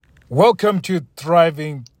Welcome to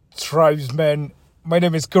Thriving Tribesmen. My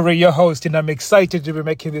name is Curry, your host, and I'm excited to be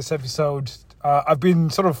making this episode. I've been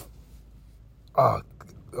a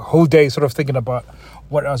whole day thinking about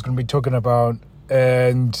what I was going to be talking about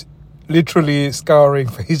and literally scouring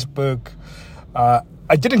Facebook.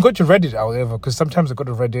 I didn't go to Reddit, however, because sometimes I go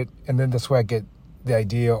to Reddit and then that's where I get the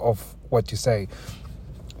idea of what to say.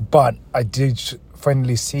 But I did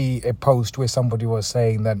finally see a post where somebody was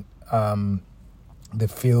saying that they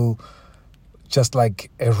feel just like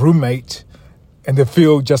a roommate and they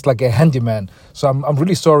feel just like a handyman. So I'm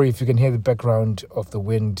really sorry if you can hear the background of the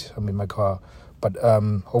wind. I'm in my car, but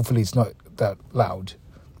hopefully it's not that loud.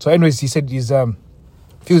 So anyways, he said he's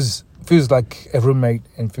feels like a roommate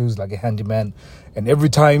and feels like a handyman. And every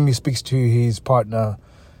time he speaks to his partner,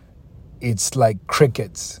 it's like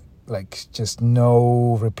crickets, like just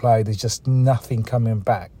no reply. There's just nothing coming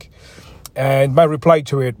back. And my reply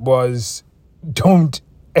to it was, don't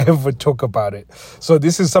ever talk about it. So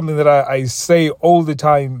this is something that I say all the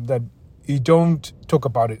time, that you don't talk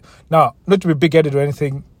about it. Now, not to be big-headed or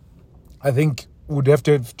anything, I think we'd have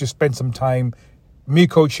to spend some time me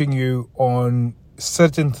coaching you on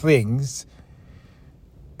certain things,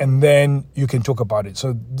 and then you can talk about it.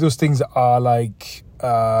 So those things are like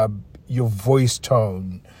your voice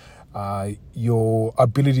tone, your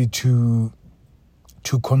ability to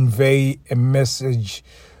convey a message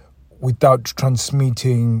without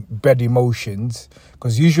transmitting bad emotions,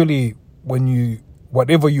 because usually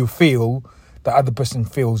whatever you feel, the other person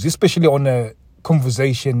feels, especially on a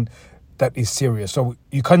conversation that is serious. So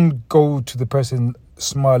you can't go to the person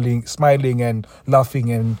smiling and laughing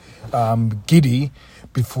and giddy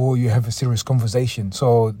before you have a serious conversation.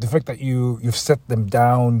 So the fact that you've set them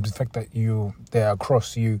down, the fact that they're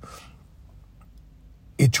across you,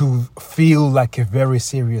 it will feel like a very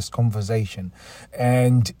serious conversation.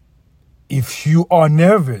 And if you are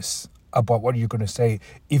nervous about what you're going to say,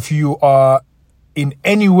 if you are in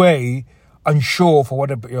any way unsure for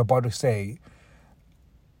what you're about to say,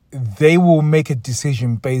 they will make a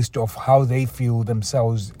decision based off how they feel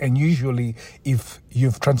themselves. And usually, if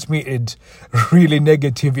you've transmitted really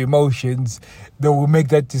negative emotions, they will make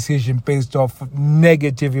that decision based off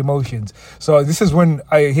negative emotions. So this is when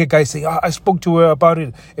I hear guys say, I spoke to her about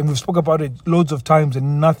it, and we've spoke about it loads of times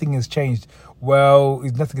and nothing has changed. Well,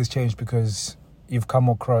 nothing has changed because you've come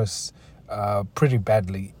across pretty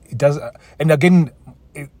badly. It does, and again,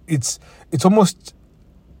 it's almost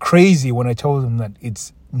crazy when I told them that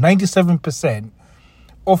it's 97%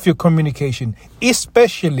 of your communication,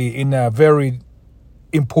 especially in a very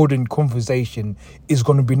important conversation, is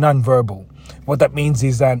going to be nonverbal. What that means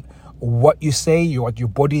is that what you say, what your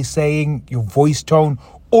body is saying, your voice tone,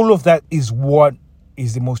 all of that is what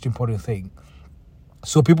is the most important thing.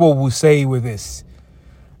 So people will say with this,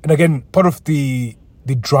 and again, part of the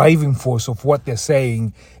driving force of what they're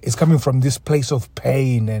saying is coming from this place of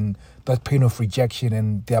pain and that pain of rejection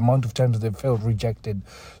and the amount of times that they felt rejected.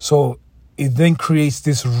 So it then creates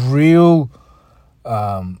this real,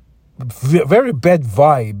 very bad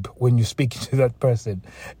vibe when you speak to that person.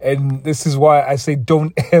 And this is why I say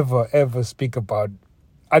don't ever speak about,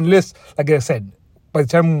 unless, like I said, by the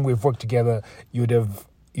time we've worked together, you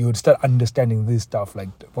would start understanding this stuff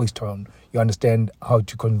like the voice tone. You understand how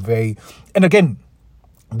to convey. And again,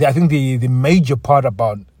 I think the major part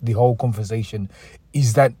about the whole conversation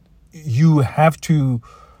is that you have to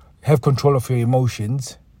have control of your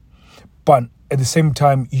emotions, but at the same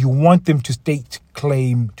time, you want them to stake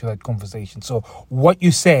claim to that conversation. So what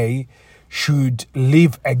you say should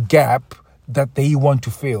leave a gap that they want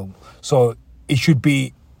to fill. So it should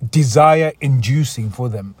be desire-inducing for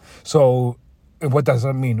them. So what does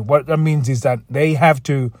that mean? What that means is that they have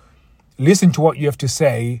to listen to what you have to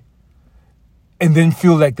say and then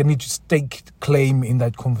feel like they need to stake claim in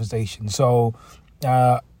that conversation. So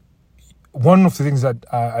one of the things that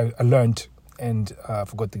I learned, and I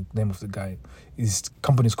forgot the name of the guy, his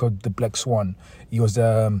company is called the Black Swan. He was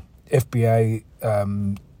the FBI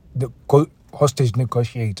hostage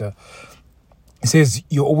negotiator. He says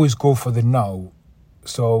you always go for the no.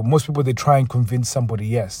 So most people, they try and convince somebody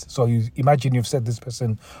yes. So you imagine you've set this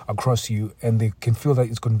person across you and they can feel that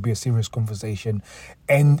it's going to be a serious conversation.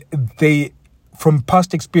 And they, from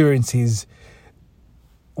past experiences,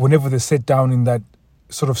 whenever they sit down in that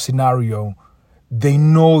sort of scenario, they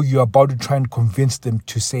know you're about to try and convince them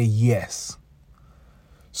to say yes.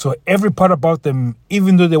 So every part about them,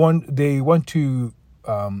 even though they want to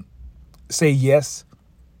say yes,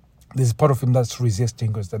 there's part of them that's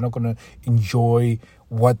resisting because they're not going to enjoy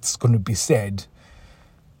what's going to be said.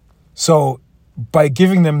 So by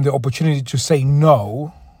giving them the opportunity to say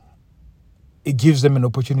no, it gives them an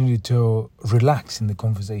opportunity to relax in the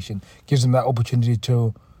conversation, gives them that opportunity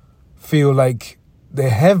to feel like they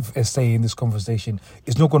have a say in this conversation.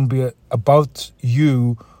 It's not going to be about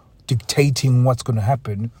you dictating what's going to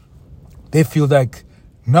happen. They feel like,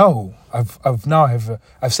 no, I've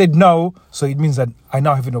said no, so it means that I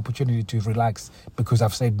now have an opportunity to relax because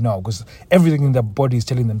I've said no, because everything in their body is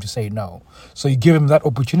telling them to say no. So you give them that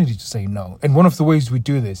opportunity to say no. And one of the ways we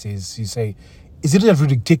do this is you say, is it a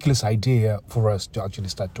ridiculous idea for us to actually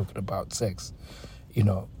start talking about sex?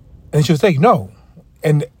 And she'll say no.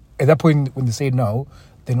 And at that point, when they say no,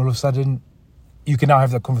 then all of a sudden you can now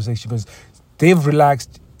have that conversation because they've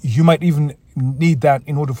relaxed. You might even need that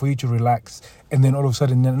in order for you to relax. And then all of a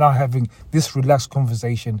sudden they're now having this relaxed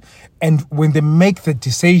conversation. And when they make the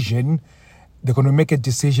decision, they're going to make a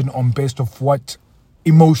decision on based of what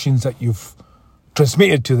emotions that you've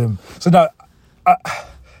transmitted to them. So now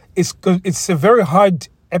it's a very hard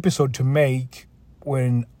episode to make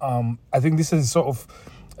when I think this is sort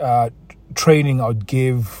of training I'd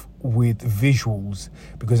give with visuals,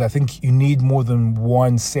 because I think you need more than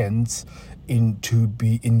one sense to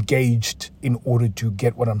be engaged in order to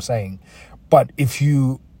get what I'm saying. But if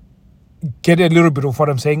you get a little bit of what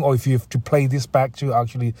I'm saying, or if you have to play this back to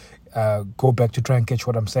actually go back to try and catch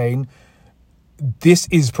what I'm saying, this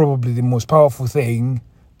is probably the most powerful thing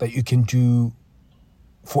that you can do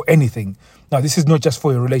for anything. Now, this is not just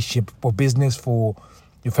for your relationship, for business, for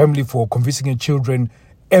your family, for convincing your children,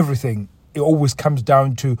 everything. It always comes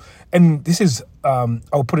down to, and this is,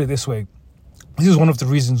 I'll put it this way, this is one of the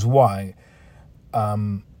reasons why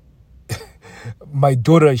my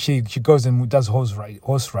daughter, she goes and does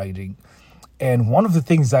horse riding. And one of the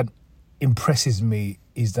things that impresses me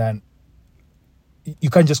is that you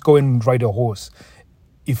can't just go and ride a horse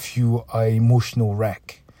if you are an emotional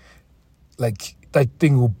wreck. Like, that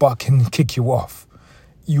thing will buck and kick you off.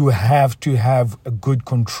 You have to have a good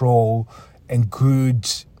control and good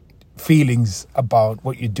feelings about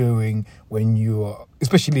what you're doing when you're,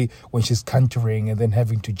 especially when she's cantering and then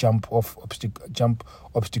having to jump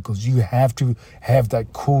obstacles. You have to have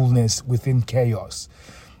that coolness within chaos.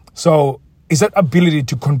 So it's that ability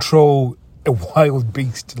to control a wild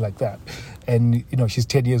beast like that. And, she's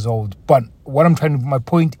 10 years old. But my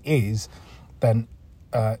point is that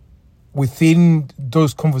within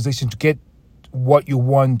those conversations, to get what you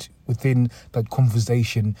want within that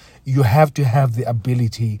conversation, you have to have the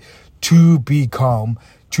ability to be calm,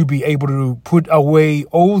 to be able to put away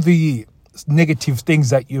all the negative things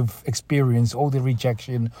that you've experienced, all the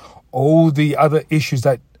rejection, all the other issues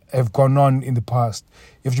that have gone on in the past.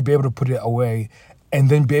 You have to be able to put it away and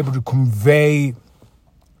then be able to convey,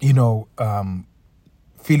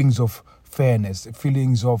 feelings of fairness,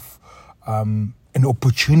 feelings of an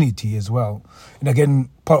opportunity as well. And again,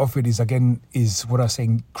 part of it is what I'm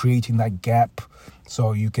saying, creating that gap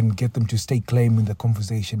so you can get them to stay claim in the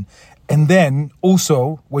conversation. And then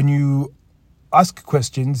also, when you ask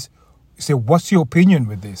questions, you say, what's your opinion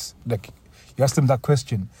with this? Like, you ask them that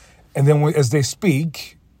question. And then as they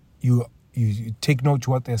speak, you take note to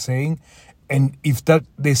what they're saying. And if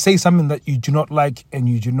they say something that you do not like and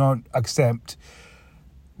you do not accept,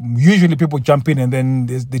 usually people jump in and then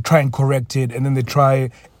they try and correct it, and then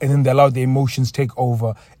they allow the emotions take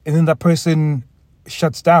over, and then that person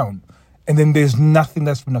shuts down, and then there's nothing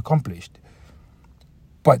that's been accomplished.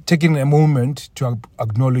 But taking a moment to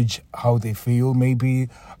acknowledge how they feel, maybe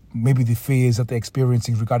the fears that they're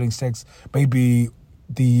experiencing regarding sex, maybe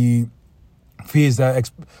the fears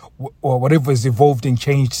that or whatever has evolved and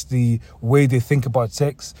changed the way they think about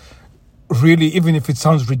sex. Really, even if it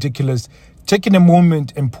sounds ridiculous, taking a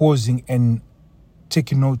moment and pausing and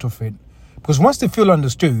taking note of it. Because once they feel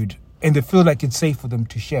understood and they feel like it's safe for them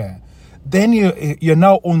to share, then you're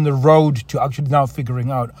now on the road to actually now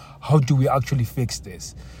figuring out, how do we actually fix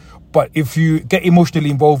this? But if you get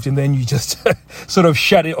emotionally involved and then you just sort of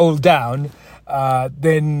shut it all down,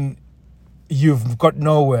 then you've got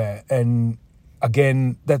nowhere. And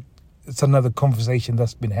again, it's another conversation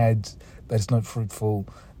that's been had that's not fruitful.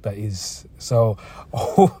 That is, so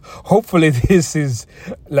hopefully this is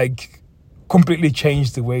like completely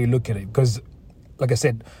changed the way you look at it. Because like I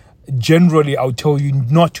said, generally I'll tell you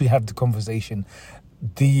not to have the conversation.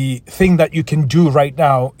 The thing that you can do right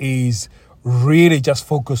now is really just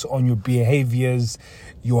focus on your behaviors,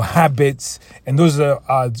 your habits, and those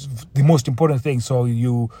are the most important things. So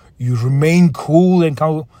you remain cool and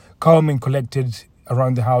calm and collected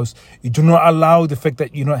around the house. You do not allow the fact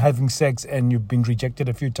that you're not having sex and you've been rejected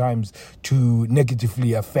a few times to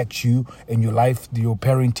negatively affect you and your life, your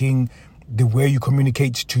parenting, the way you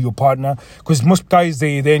communicate to your partner. Because most guys,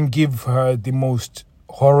 they then give her the most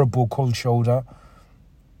horrible cold shoulder.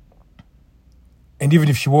 And even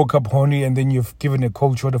if she woke up horny and then you've given her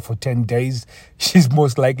cold shoulder for 10 days, she's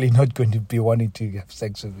most likely not going to be wanting to have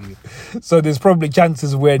sex with you. So there's probably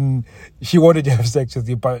chances when she wanted to have sex with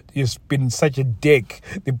you, but you've been such a dick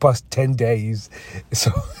the past 10 days.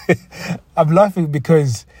 So I'm laughing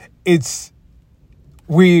because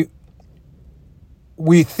we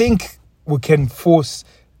think we can force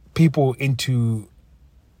people into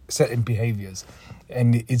certain behaviors.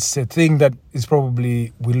 And it's a thing that is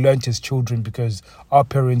probably we learned as children because our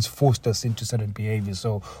parents forced us into certain behaviors.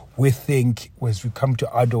 So we think as we come to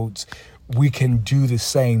adults, we can do the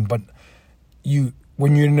same. But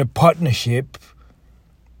when you're in a partnership,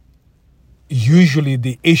 usually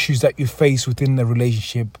the issues that you face within the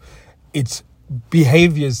relationship, it's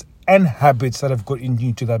behaviors and habits that have gotten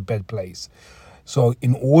you to that bad place. So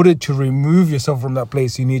in order to remove yourself from that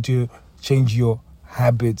place, you need to change your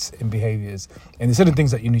habits and behaviors, and there's certain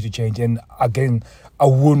things that you need to change. And again, I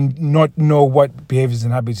would not know what behaviors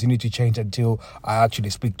and habits you need to change until I actually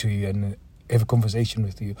speak to you and have a conversation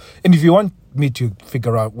with you. And if you want me to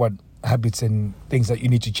figure out what habits and things that you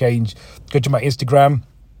need to change, go to my Instagram.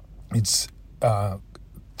 It's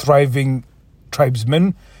Thriving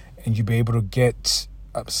Tribesmen, and you'll be able to get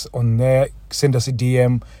us on there. Send us a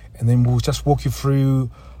DM, and then we'll just walk you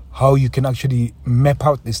through how you can actually map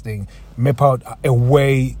out this thing, map out a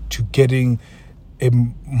way to getting a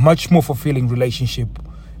much more fulfilling relationship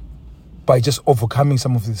by just overcoming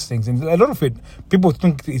some of these things. And a lot of it, people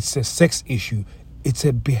think it's a sex issue. It's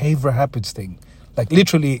a behavioral habits thing. Like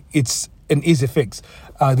literally, it's an easy fix.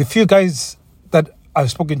 The few guys that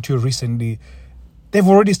I've spoken to recently, they've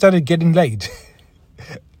already started getting laid.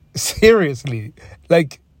 Seriously.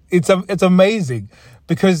 Like, it's amazing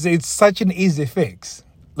because it's such an easy fix.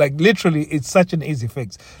 Like, literally, it's such an easy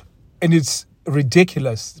fix. And it's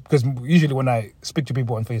ridiculous because usually when I speak to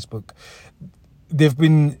people on Facebook, they've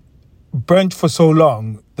been burnt for so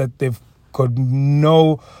long that they've got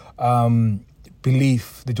no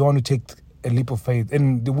belief. They don't want to take a leap of faith.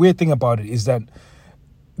 And the weird thing about it is that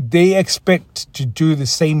they expect to do the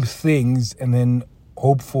same things and then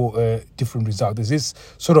hope for a different result. There's this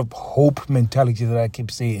sort of hope mentality that I keep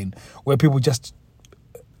seeing where people just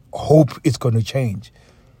hope it's going to change.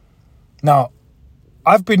 Now,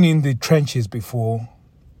 I've been in the trenches before.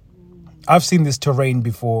 I've seen this terrain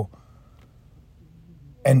before.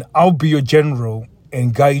 And I'll be your general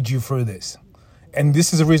and guide you through this. And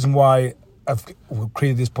this is the reason why we've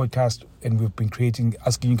created this podcast and we've been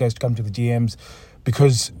asking you guys to come to the DMs,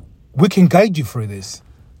 because we can guide you through this.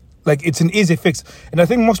 Like, it's an easy fix. And I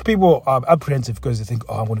think most people are apprehensive because they think,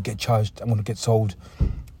 I'm going to get charged. I'm going to get sold.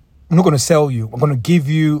 I'm not going to sell you. I'm going to give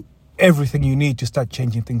you everything you need to start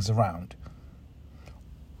changing things around.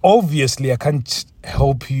 Obviously, I can't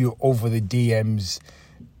help you over the DMs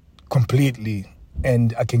completely,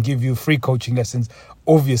 and I can give you free coaching lessons.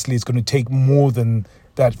 Obviously, it's going to take more than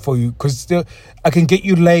that for you, because I can get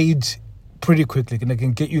you laid pretty quickly, and I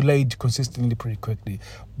can get you laid consistently pretty quickly.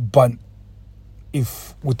 But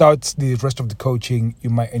if without the rest of the coaching, you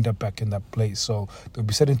might end up back in that place. So there'll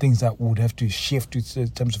be certain things that would have to shift in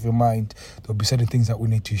terms of your mind. There'll be certain things that we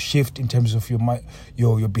need to shift in terms of your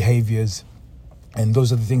behaviors. And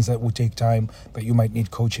those are the things that will take time that you might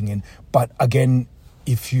need coaching in. But again,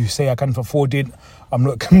 if you say I can't afford it,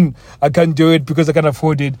 I can't do it because I can't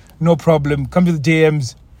afford it, no problem. Come to the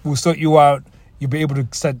DMs, we'll sort you out. You'll be able to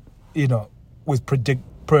start, with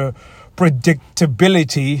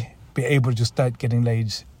predictability, be able to start getting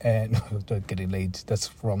laid. And not getting laid, that's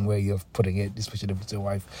the wrong way of putting it, especially if it's your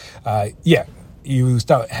wife. You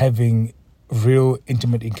start having real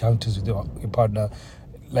intimate encounters with your partner,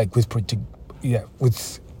 like with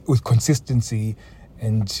consistency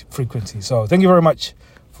and frequency. So thank you very much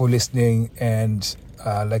for listening. And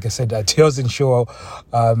like I said, I wasn't sure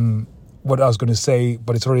what I was going to say,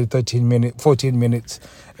 but it's already 14 minutes,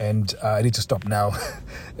 and I need to stop now.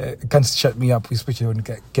 It can't shut me up, especially when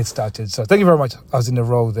it gets started. So thank you very much. I was in a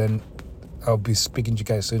row then. I'll be speaking to you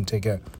guys soon. Take care.